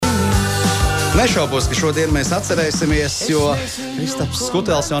Nešaubos, ka šodien mēs atcerēsimies, jo Kristaps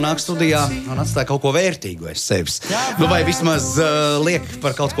Skutels jau nāk studijā un atstāja kaut ko vērtīgu aiz sevis. Nu, vai vismaz liek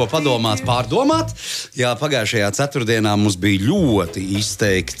par kaut ko padomāt, pārdomāt. Jā, pagājušajā ceturtdienā mums bija ļoti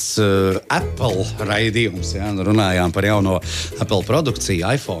izteikts Apple raidījums. Jā, runājām par jauno Apple produkciju,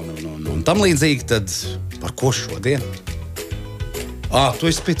 iPhone un tam līdzīgi. Tad par ko šodien?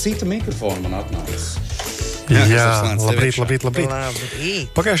 Tu esi pie cita mikrofona man atnācis. Jā, labrīt.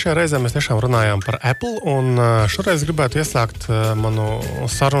 Pagājušajā reizē mēs tiešām runājām par Apple, un šoreiz gribētu iesākt manu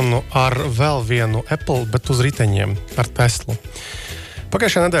sarunu ar vēl vienu Apple, bet uz riteņiem, par Teslu.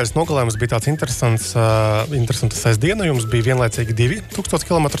 Pagājušajā nedēļas nogalē mums bija tāds interesants sestdiena. Jums bija vienlaicīgi 2000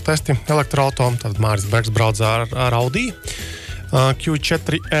 km testi elektroauto. Tad Māris Bergs brauca ar Audi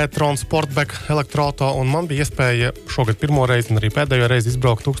Q4 e-tron Sportback elektroauto, un man bija iespēja šogad pirmo reizi un arī pēdējo reizi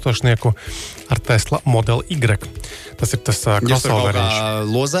izbraukt 1000 ar Tesla Model Y. Tas ir tas crossoveriņš. Jūs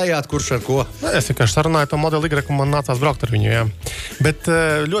tur lozējāt, kurš ar ko? Es vienkārši sarunāju to Model Y, un man nācās braukt ar viņu, jā. Bet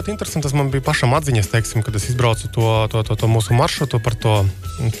ļoti interesanti tas man bija pašam atziņas, teiksim, kad es izbraucu to mūsu maršrutu par to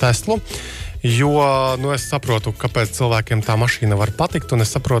Teslu. Jo es saprotu, kāpēc cilvēkiem tā mašīna var patikt, un es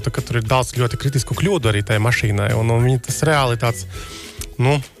saprotu, ka tur ir daudz ļoti kritisku kļūdu arī tajā mašīnai, un viņi tas reāli tāds,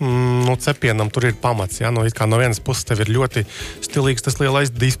 cepienam tur ir pamats, jā, it kā no vienas puses tev ir ļoti stilīgs tas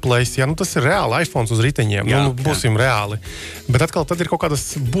lielais displejs, jā, tas ir reāli iPhones uz riteņiem, būsim reāli. Bet atkal tad ir kaut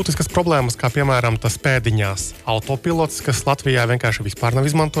kādas būtiskas problēmas, kā piemēram tas pēdiņās autopilots, kas Latvijā vienkārši vispār nav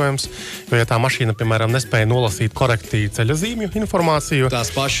izmantojams, jo ja tā mašīna, piemēram, nespēja nolasīt korekti ceļa zīmju informāciju. Tās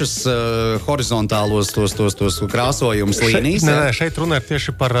pašas horizontālos tos krāsojumus līnijas. Nē, šeit runa ir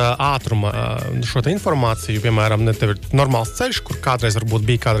tieši par ātruma šo te informāciju, piemēram, tev ir normāls ceļš, kur kādreiz varbūt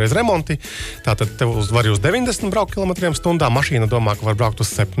bija kādreiz remonti, tātad tev var uz 90 braukt km/h, mašīna domā, ka var braukt uz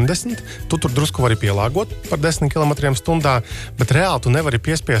 70, tu tur drusku vari pielāgot par 10 km/h, bet reāli tu nevari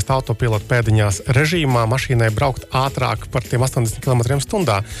piespiest autopilotu pēdiņās režīmā mašīnai braukt ātrāk par tiem 80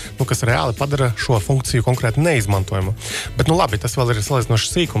 km/h, kas reāli padara šo funkciju konkrēti neizmantojumu. Bet, labi, tas vēl ir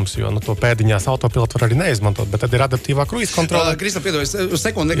salīdzinošs sīkums, jo to pēdiņās autopilotu var arī neizmantot, bet tad ir adaptīvā kruīza kontrole. Kristap, piedodies, uz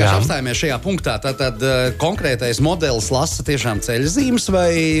sekundi vienkārši apstājamies šajā punktā. Tātad konkrētais modelis lasa tiešām ceļzīmes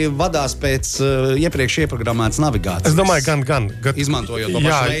vai vadās pēc iepriekš ieprogrammētas navigācijas? Es domāju, gan. Izmantojot to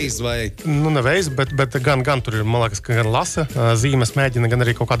pašu reizi vai? Neveiz, bet gan tur ir, man liekas, ka gan lasa zīmes mēģina, gan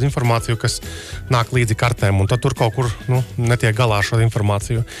arī kaut kādu informāciju, kas nāk līdzi kartēm, un tad tur kaut kur netiek galā šo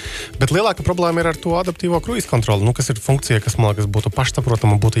informāciju. Bet lielāka problēma ir ar to adaptīvo kruīza kontroli, kas ir funkcija, kas, man liekas, būtu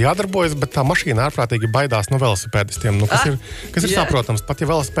pašsaprotama, būtu jādarbojas, bet tā mašīna ārprātīgi baidās no velosipēdistiem, kas ir saprotams. Pat ja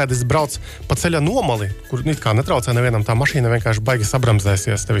velosipēdists brauc pa ceļa nomali, kur it kā netraucē nevienam, tā mašīna vienkārši baigi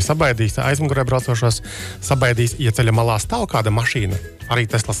sabremzēsies, tevi sabaidīs, aizmugurē braucošos sabaidīs, ja ceļa malā stāv kāda mašīna, arī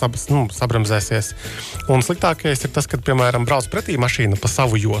Tesla sabremzēsies. Un sliktākais ir tas, kad, piemēram, brauc pretī mašīna pa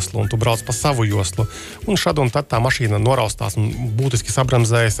savu joslu, un tu brauc pa savu joslu, un šad un tad tā mašīna noraustās un būtiski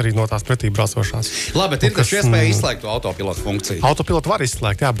sabremzējas arī no tās pretī braucošās. Labi, bet ir taču iespēja izslēgt to autopilotu funkciju. Autopilotu var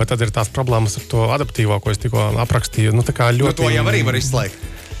izslēgt, jā, bet tad ir tās problēmas ar to adaptīvo, ko es tikko aprakstīju. To jau arī var izslēgt.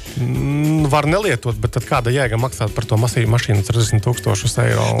 Var nelietot, bet tad kāda jēga maksāt par to mašīnu 40,000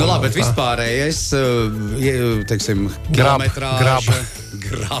 eiro? Labi, bet vispārējais, teiksim, kilometrāža.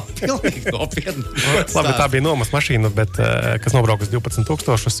 Grāb, pilnīgi nopietni. Labi, tā bija nomas mašīna, kas nobraukas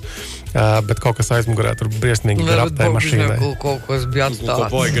 12,000, bet kaut kas aizmugurē tur briesmīgi grābtai mašīnai. Kaut kas bija atstāts.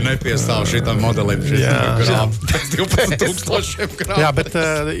 Boiga nepiestāv šitam modelim. Grāb. 12,000 grāb. Jā, bet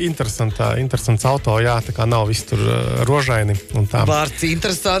interesants auto, jā, tā kā nav viss tur rožaini un tā. Vārds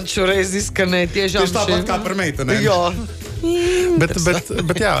interesants šoreiz izskanēja tiešām. Tieši tāpat kā par meitenēm. Jā. Bet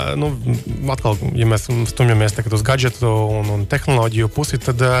jā, atkal, ja mēs stumjamies tagad uz gadžetu un tehnoloģiju pusi,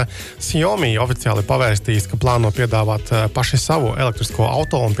 tad Xiaomi oficiāli pavēstījis, ka plāno piedāvāt paši savu elektrisko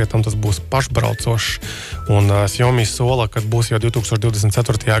auto, un pie tam tas būs pašbraucošs. Un Xiaomi sola, kad būs jau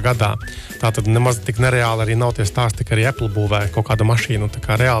 2024. gadā. Tātad nemaz tik nereāli arī nav tie stāsti, ka arī Apple būvē kaut kādu mašīnu. Tā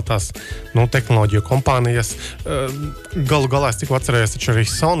kā reāli tās tehnoloģiju kompānijas. Galu galā es tikko atcerējos, taču arī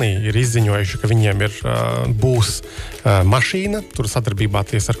Sony ir izziņojuši, ka viņiem būs mašīna, tur sadarbībā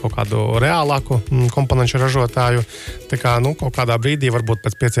ties ar kaut kādu reālāku komponenču ražotāju. Tā kā, kaut kādā brīdī, varbūt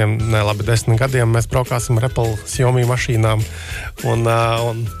pēc 10 gadiem mēs braukāsim ar Apple Xiaomi mašīnām un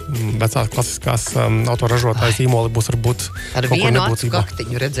vecās klasiskās autoražotājas īmoli būs varbūt ar vienu acu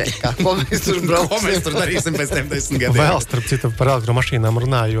kaktiņu redzēt, ko mēs tur brauksim. Ko mēs tur darīsim pēc 10 gadiem. Vēl, starp citu, par elektromašīnām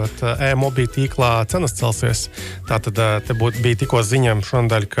runājot, e-mobī tīklā cenas celsies. Tātad te bija tikko ziņām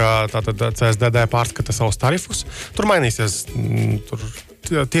šonadēļ, ka tātad CSDD pārskata savus tarifus. Tur mainīsies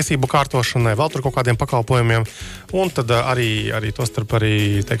tiesību kārtošanai, vēl tur kaut kādiem pakalpojumiem. Un tad arī tostarp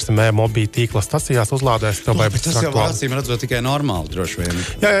arī, teiksim, e-mobī tīkla stacijās uzlādēs. Bet tas jau acīm redzot tikai normāli, droši vien.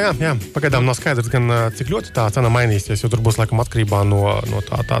 Jā. Pagaidām nav skaidrs gan, cik ļoti tā cena mainīsies, jo tur būs laikam atkarībā no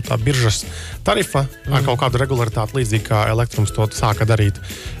tā biržas tarifa ar kaut kādu regularitāti, līdzīgi kā elektrums to sāka darīt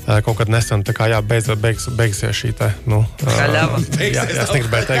kaut kad nesen. Tā kā beigsies šī te, Kaļava. Jā,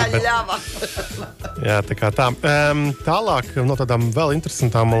 negribēju teikt, bet... Kaļava. Jā, tā kā tā. Tālāk, no tādām vēl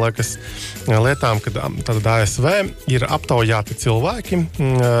interesantām, man liekas, lietām, kad tātad ASV ir aptaujāti cilvēki,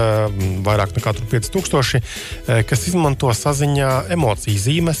 vairāk nekā 5000, kas izmanto saziņā emociju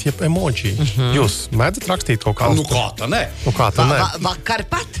zīmes, jeb emoji. Jūs mēdzat rakstīt kaut kādu? Kā tā ne? Vakar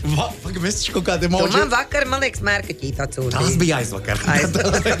pat? Mēs taču kaut kādi emoji. Man vakar, man liekas, mērkaķīt atsūtīja. Tas bija aizvakar.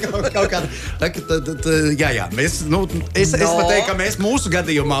 Jā. Es pat teiktu, ka mēs mūsu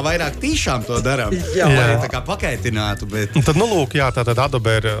gadījumā vairāk tīšām to darām. Lai tā kā pakaitinātu. Bet... Tad, lūk, tātad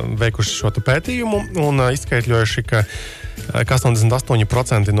Adobe ir veikuši šo pētījumu un izskaitļojuši, ka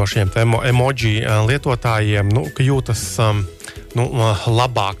 88% no šiem emoji lietotājiem, ka jūtas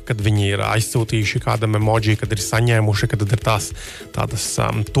labāk, kad viņi ir aizsūtījuši kādam emoji, kad ir saņēmuši, kad ir tādas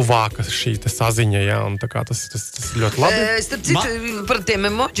tuvākas šī saziņa, un tā kā tas ļoti labi. Starp citu, par tiem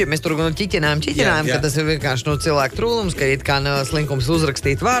emoji mēs tur ķiķinājām, ka tas ir vienkārši cilvēku trūlums, ka it kā slinkums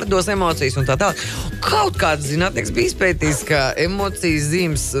uzrakstīt vārdos emocijas un tā. Kaut kāds zinātnieks bija izpētījis, ka emocijas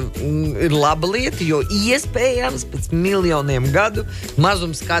zīmes ir laba lieta, jo iespējams pēc miljoniem gadu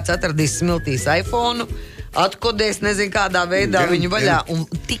mazums kāds atradīs smiltīs iPhone, atkodēs, nezinu kādā veidā viņu vaļā. Un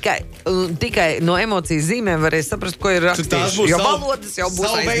tikai no emociju zīmēm varēs saprast, ko ir rakstījuši. Jo valodas jau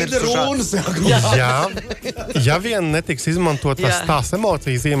būs aizmirsušās. Ja vien netiks izmantotas tās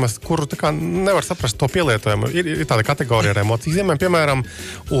emociju zīmes, kuru tā kā nevar saprast to pielietojumu. Ir tāda kategorija ar emociju zīmēm, piemēram,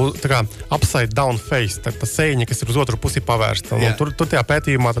 tā kā upside down face, tā sēņa, kas ir uz otru pusi pavērsta. Tur tajā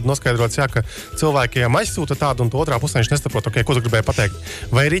pētījumā tad noskaidrots, ka cilvēkiem aizsūta tādu, un to otrā pusē viņš nesaprot, ko tu gribēji pateikt.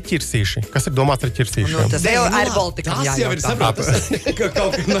 Vai ir ķirsīši? Kas ir domāts ar ķirsīšiem? Tas jau ir saprotams.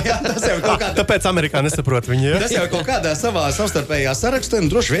 Tas jau ir kaut kādā... Tāpēc Amerikā nesaprot viņi, ja? Tas jau kaut kādā savā savstarpējā sarakstā, un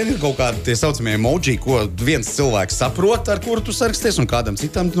droši vien ir kaut kādi tie saucamie emoji, ko viens cilvēks saprot, ar kuru tu saraksties, un kādam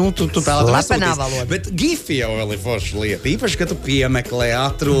citam, tu tādu nesūtīs. Bet gifi jau vēl ir forša lieta. Īpaši, ka tu piemeklē,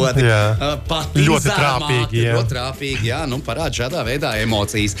 atrodi, pat ļoti trāpīgi, ļoti trāpīgi, parāda šādā veidā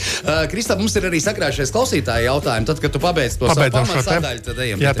emocijas. Kristap, mums ir arī sakrājušies klausītāji jautājumi, tad, kad tu pabeidz to savu pamatsadaļu, tad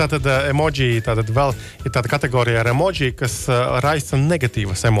ejam. Jā, tātad emoji, tātad vēl ir tāda kategorija ar emoji, kas raisa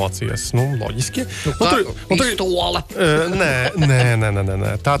negatīvas emocijas. Loģiski. Pistola. Nē.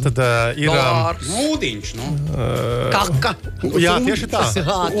 Tā tad ir... Ūdiņš, Kaka. Jā, tieši tā.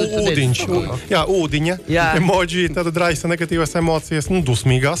 Ūdiņš. Jā, ūdiņa. Emoji tātad raisa negatīvas emocijas,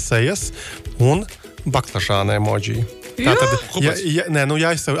 dusmīgās sejas un baklažāna emoji. Tātad, ja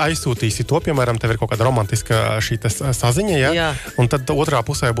aizsūtīsi to, piemēram, tev ir kaut kāda romantiska šī saziņa, un tad otrā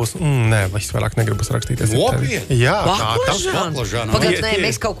pusē būs, es vairāk negribu sarakstīties. Jā, baklažāna.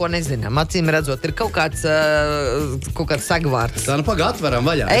 Mēs kaut ko nezinām. Acīm redzot, ir kaut kāds sagvārds. Tā, atveram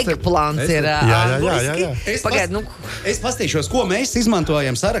vaļā. Eggplants ir Jā. Es pastīšos, ko mēs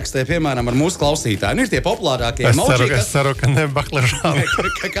izmantojam sarakstē, piemēram, ar mūsu klausītājiem. Ir tie populārākie emoji, Es ceru, ka ne baklažāna.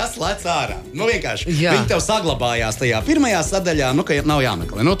 Kas lec ārā. Vienkārši. Viņi tev saglabājās tajā pirmajā sadaļā, ka nav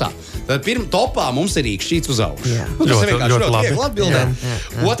jāmeklē. Tad topā mums ir īkšķīts uz augšu. Tas ir vienkārši ļoti viegli atbildēt.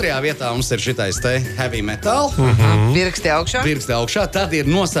 Otrajā vietā mums ir šitais te heavy metal. Pirksti augšā. Tad ir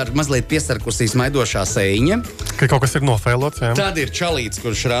mazliet piesarkusī smaidošā sēņa. Ka kaut kas ir nofeilots, jā. Tad ir čalīts,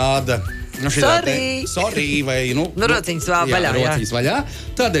 kurš rāda... Sorry, vai, rociņas vaļā.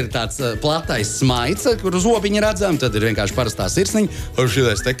 Tad ir tāds platais smaids, kur uz obiņa redzam, tad ir vienkārši parastā sirsniņa, un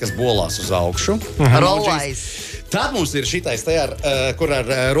šitais te, kas bolās uz augšu. Rollais. Tad mums ir šitais te, kur ar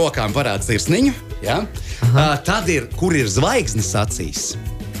rokām parāda sirsniņu, tad ir, kur ir zvaigznes acīs.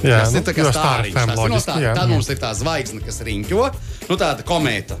 Tas ir tā kā stāriņš. Tad mums ir tā zvaigzne, kas riņķo. Tāda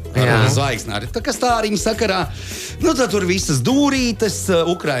komēta ar zvaigzni arī. Tā kā stāriņa sakarā. Tad tur visas dūrītes,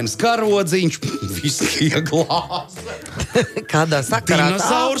 Ukrainas karodziņš, viskie glāze. Kādā sakarā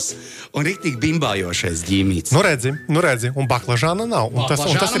dinosaurs un riktīgi bimbājošais ģīmīts. Redzi, un baklažāna nav. Un tas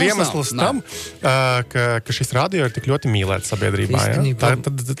ir iemesls tam, ka šis radio ir tik ļoti mīlēts sabiedrībā. Tad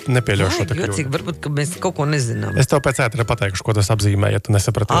nepieļaušu šo te kļūdu. Varbūt, ka mēs kaut ko nezinām. Es tev pēc ētera pateikšu, ko tas apzīmē, ja tu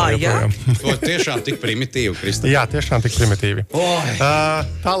nesaprati. To tiešām tik primitīvi, Kristap. Jā, tiešām tik primitīvi.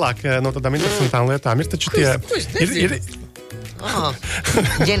 Tālāk, no tādām interesantām lietām ir taču tie...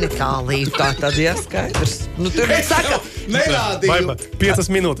 Ģenitālija, tā tad jāskaidrs. Tur saka... Nerādīju.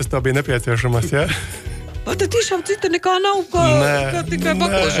 5 minūtes tev bija nepieciešamas, jā? Tad tiešām cita nekā nav, kā tikai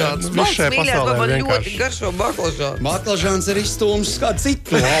baklažāns. Mans mīļāk, man ļoti garšo baklažāns. Baklažāns ir izstūms kā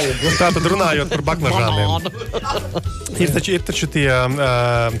citu augu. Tātad runājot par baklažāniem. Ir taču tie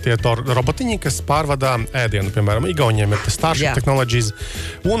robotiņi, kas pārvadā ēdienu. Piemēram, Igauniem ir tas Starship tehnoloģijas.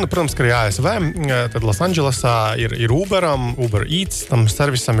 Un, protams, ka arī ASV, tad Losandželesā ir Uber Eats, tam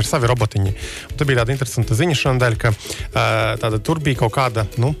servisam ir savi robotiņi. Un te bija tāda interesanta ziņa šodien, ka tur bija kaut kāda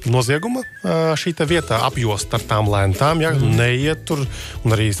nozieguma šī te vieta apjost ar tām lentām, neiet tur,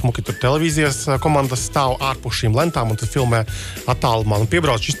 un arī smuki tur televīzijas komandas stāv ārpus šīm lentām, un tad filmē attālumā, un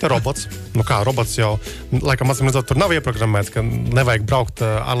piebrauc šis te robots. Robots jau, laikam, atsimredzot, tur nav ieprogrammēts, ka nevajag braukt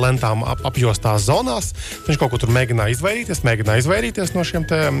ar lentām apjostās zonās. Viņš kaut ko tur mēģināja izvairīties no šiem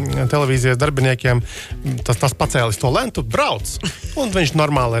televīzijas darbiniekiem. Tas pacēlis to lentu, brauc, un viņš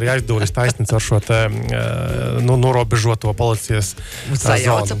normāli arī aizdūris taisnīca ar šo norobežoto policijas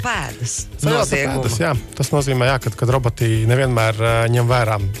sajauca pēdas. Jā. Tas nozīmē, kad roboti nevienmēr ņem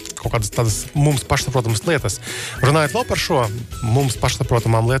vērā kaut kādas tādas mums pašsaprotamas lietas. Runājot vēl par šo mums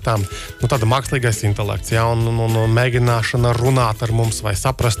pašsaprotamām lietām, tāda mākslīgais intelekts, un mēģināšana runāt ar mums vai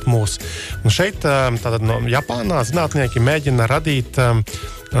saprast mūs. Un šeit Japānā zinātnieki mēģina radīt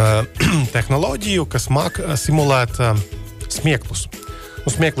tehnoloģiju, kas māk simulēt smieklus.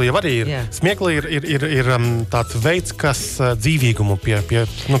 Smiekli jau arī ir. Smiekli ir tāds veids, kas dzīvīgumu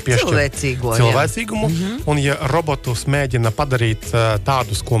piešķir. Cilvēcīgumu. Un ja robotus mēģina padarīt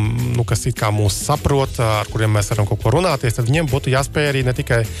tādus, kas it kā mūs saprot, ar kuriem mēs varam kaut ko runāties, tad viņiem būtu jāspēj arī ne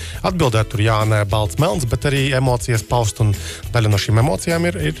tikai atbildēt tur jā, nē, balts, melns, bet arī emocijas paust. Un daļa no šīm emocijām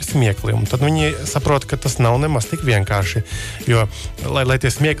ir smiekli. Un tad viņi saprot, ka tas nav nemaz tik vienkārši. Jo, lai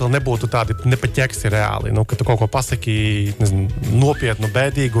tie smiekli nebūtu tādi nepaķeksi reāli, ka tu kaut ko pasaki, nopietnu,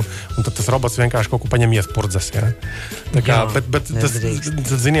 bēdīgu, un tad tas robots vienkārši kaut ko paņem iespurdzes, bet tas,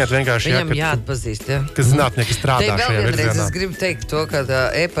 ziniet, vienkārši, viņam jāatpazīst, ka zinātnieki strādā šajā virzienā. Vēlreiz es gribu teikt to, ka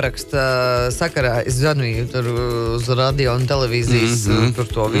e-paraksta sakarā es zvanīju tur uz radio un televīzijas,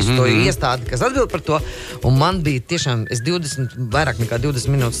 tur to visu to iestādi, kas atbild par to, un man bija tiešām, vairāk nekā 20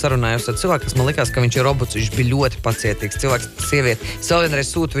 minūtes sarunājos ar cilvēku, kas man likās, ka viņš ir robots, viņš bija ļoti pacietīgs cilvēks, sievieti. Es vēl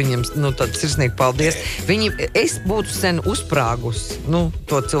vienreiz sūtu viņiem, tādu sirsnīgi paldies. Es būtu sen uzprāgus,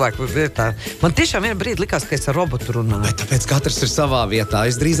 to cilvēku vietā. Man tiešām vienā brīdī likās, ka es ar robotu runāju. Bet tāpēc katrs ir savā vietā.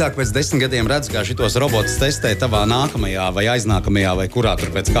 Es drīzāk pēc 10 gadiem redzu, kā šitos robotus testē tavā nākamajā vai aiznākamajā vai kurā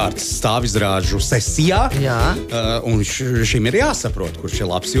tur pēc kārtas stāvizrāžu sesijā. Un šim ir jāsaprot, kurš ir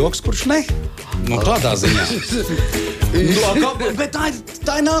labs joks, kurš ne. Tādā ziņā. Bet tā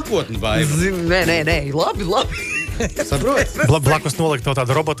ir nākotne, vai? Nē, labi. Saprot? Blakus nolikt to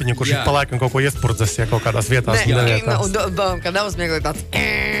tādu robotiņu, kurš ir palaikam kaut ko iesprurdzes, kaut kādās vietās. Un kad nav smieklīgi tāds...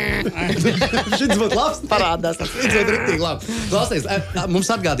 Šis būtu labs. Parādās. Šis būtu riktīgi labi. Klausies, mums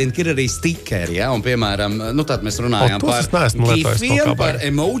atgādina, ka ir arī stikeri, un, piemēram, tad mēs runājām par gifiem, par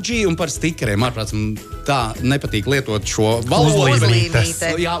emoji un par stikeriem. Ārprāts, tā nepatīk lietot šo valodu.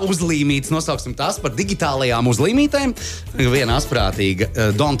 Uzlīmītes, nosauksim tās par digitālajām uzlīmītēm. Viena asprātīga,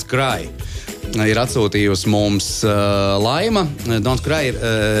 don't cry. Ir atsūtījusi mums Laima. Don't cry ir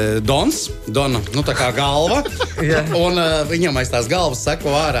Dona, tā kā galva. Un viņam aiz tās galvas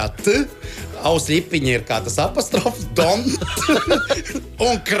seko ārā T. Auslipiņi ir kā tas apostrofs, Don.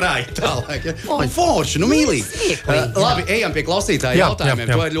 Un cry tālāk. Forši, mīlīgi. Labi, ejam pie klausītāju jautājumiem.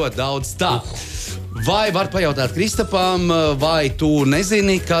 To ir ļoti daudz tā. Vai var pajautāt Kristapam, vai tu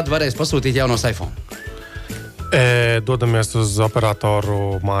nezini, kad varēs pasūtīt jaunos iPhone? Dodamies uz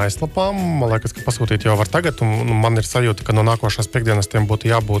operatoru mājaslapām. Man liekas, ka pasūtīt jau var tagad, un man ir sajūta, ka no nākošās piekdienas tiem būtu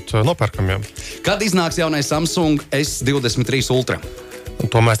jābūt nopērkamiem. Kad iznāks jaunais Samsung S23 Ultra? Un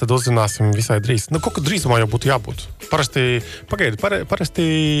to mēs tad uzzināsim visai drīz. Kaut kad drīzumā jau būtu jābūt. Parasti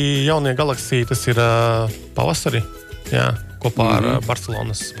jaunie Galaxy tas ir pavasari. Jā, kopā ar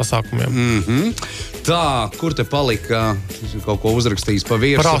Barcelonas pasākumiem. Tā, kur te palika kaut ko uzrakstījis pa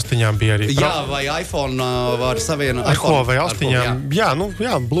virsu? Par austiņām bija arī. Jā, vai iPhone var savienot? Ar ko vai austiņām? Jā,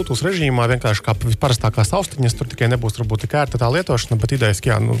 Bluetooth režīmā vienkārši kā parastākās austiņas, tur tikai nebūs varbūt tik ērta tā lietošana, bet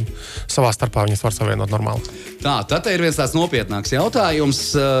idejaski, savā starpā viņas var savienot normāli. Tā, tad ir viens tāds nopietnāks jautājums.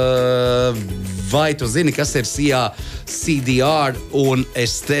 Vai tu zini, kas ir CDR un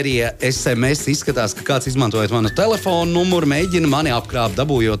Esterija SMS? Izskatās, ka kāds izmantojot manu telefonu numuru, mēģina mani apkrāpt,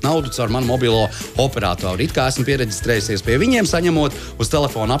 dabūjot naudu caur manu mobilo operatoru. It kā esmu pieregistrējusies pie viņiem, saņemot uz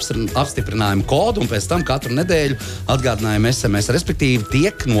telefona apstiprinājumu kodu un pēc tam katru nedēļu atgādinājumu SMS, respektīvi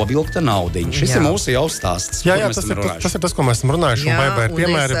tiek novilkta naudiņa. Šis ir mūsu jau stāsts. Jā, tas ir tas, ko mēs esam runājuši. Jā, un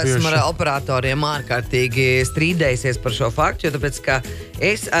es esmu ar operatoriem ārkārtīgi strīdējusies par šo faktu, jo tāpēc, ka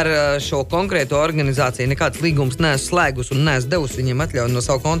es ar šo konkrēto organizāciju nekāds līgums neesmu slēgus un neesmu devusi viņiem atļauju no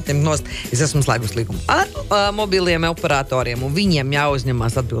savu kontu ņemt nost. Es esmu slēgus līgumu ar mobiliem operatoriem, un viņiem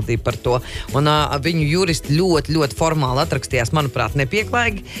jāuzņemās atbildība par to. Un viņu juristi ļoti, ļoti formāli atrakstījās, manuprāt,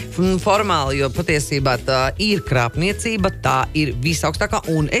 nepieklājīgi formāli, jo patiesībā tā ir krāpniecība, tā ir visaugstākā,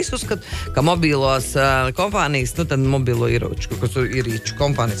 un es uzskatu, ka mobilos kompānijas, tad mobilo ierīču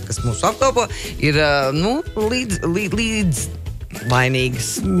kompānijas, kas mūsu apkalpo, ir līdz vainīgas,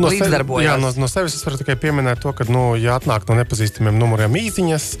 līdzdarbojas. Jā, no sevis es varu tikai pieminēt to, ka, ja atnāk no nepazīstamiem numuriem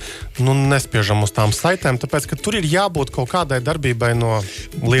īziņas, nespiežam uz tām saitēm, tāpēc, ka tur ir jābūt kaut kādai darbībai no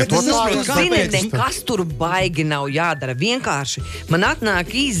lietotāja. Zini, nekas tur baigi nav jādara. Vienkārši man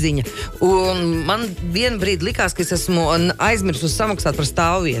atnāk īziņa, un man vienu brīdi likās, ka es esmu aizmirsus samaksāt par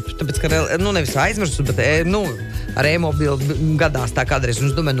stāvvietu. Tāpēc, ka, nevis aizmirsus, bet, ar e-mobilu gadās tā kādreiz. Un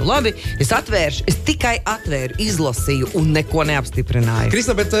es domāju, labi, es tikai atvēru, izlasīju un neko neapstiprināju.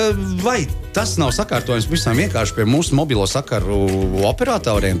 Krista, bet vai tas nav sakārtojums visam vienkārši pie mūsu mobilo sakaru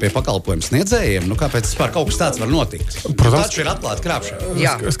operatoriem, pie pakalpojumu sniedzējiem? Kāpēc vispār kaut kas tāds var notikt? Protams, tas ir atklāti krāpšana.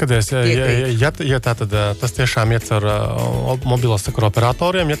 Jā. Skaties, ja tā tad tas tiešām iet ar mobilo sakaru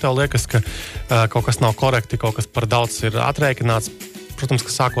operatoriem, ja tev liekas, ka kaut kas nav korekti, kaut kas par daudz ir atrēķināts, protams,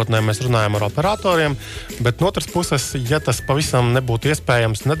 ka sākotnēji mēs runājam ar operatoriem, bet no otras puses, ja tas pavisam nebūtu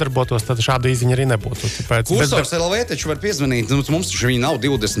iespējams, nedarbotos, tad šāda īziņa arī nebūtu. Kursors LV taču var piezvanīt, mums taču viņi nav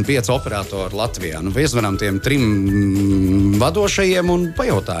 25 operatori Latvijā. Piezvanām tiem 3 vadošajiem un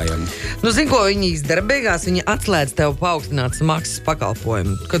pajautājam. Zini, ko viņi izdara? Beigās viņi atslēdz tev paaugstinātas maksas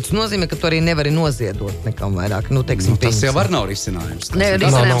pakalpojumu. Kad tas nozīmē, ka tu arī nevari noziedot nekam vairāk. Tas jau var nav risinājums.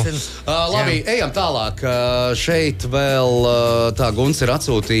 Labi, ejam tālāk. Šeit vēl tā Guns ir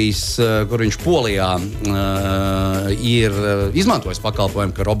atsūtījis, kur viņš Polijā ir izmantojis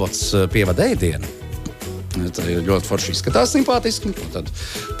pakalpojumu, ka robots pievada ēdienu. Tā ir ļoti forši izskatās, simpātiski. Tad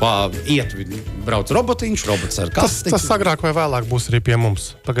brauc robotiņš, robots ar kasti. Tas agrāk vai vēlāk būs arī pie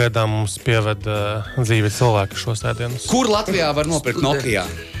mums. Pagaidām mums pieved dzīvi cilvēki šos ēdienus. Kur Latvijā var nopirkt Nokia?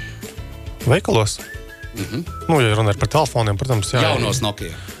 Veikalos. Ja runa ir par telefoniem, protams, jā. Jaunos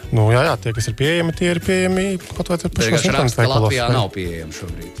Nokia. Jā, tie, kas ir pieejami, tie ir pieejami kaut vai pašos internetu veikalos. Latvijā nav pieejami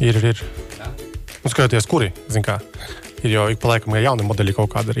šobrīd. Ir. Skatoties, kuri, zin kā, ir jau ik pa laikam jauni modeļi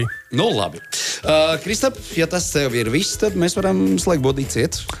kaut kāda arī. Labi. Kristap, ja tas tev ir viss, tad mēs varam slēgt bodīt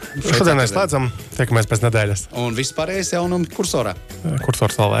ciet. Šodien mēs slēdzam, tiekamies pēc nedēļas. Un vispārējais jaunumi kursorā.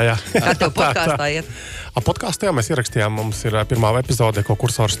 Kursors salvē, jā. Kā tev podkāstā iet? Podkāstā jau mēs ierakstījām, mums ir pirmā epizode, ko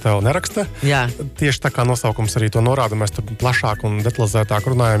kursors tev neraksta. Jā. Tieši tā kā nosaukums arī to norāda, mēs tur plašāk un detalizētāk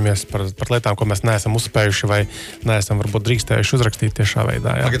runājamies par lietām, ko mēs neesam uzspējuši vai neesam varbūt drīkstējuši uzrakstīt tiešā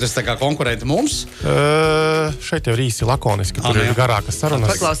veidā. Jā. Tagad tas tā kā konkurenti mums? Šeit jau ir īsi lakoniski, tur ir garākas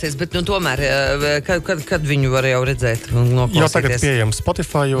sarunas. Paklausies, bet tomēr, kad viņu var jau redzēt un noklausīties? Jau tagad pieejams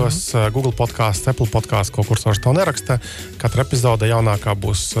Spotify'os, Google podcasts, Apple podcasts, ko kursors tev neraksta. Katra epizode jaunākā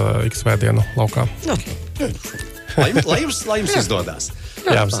būs X svētdienu laukā. Lai jums izdodas.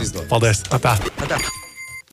 Jā, paldies. Tā.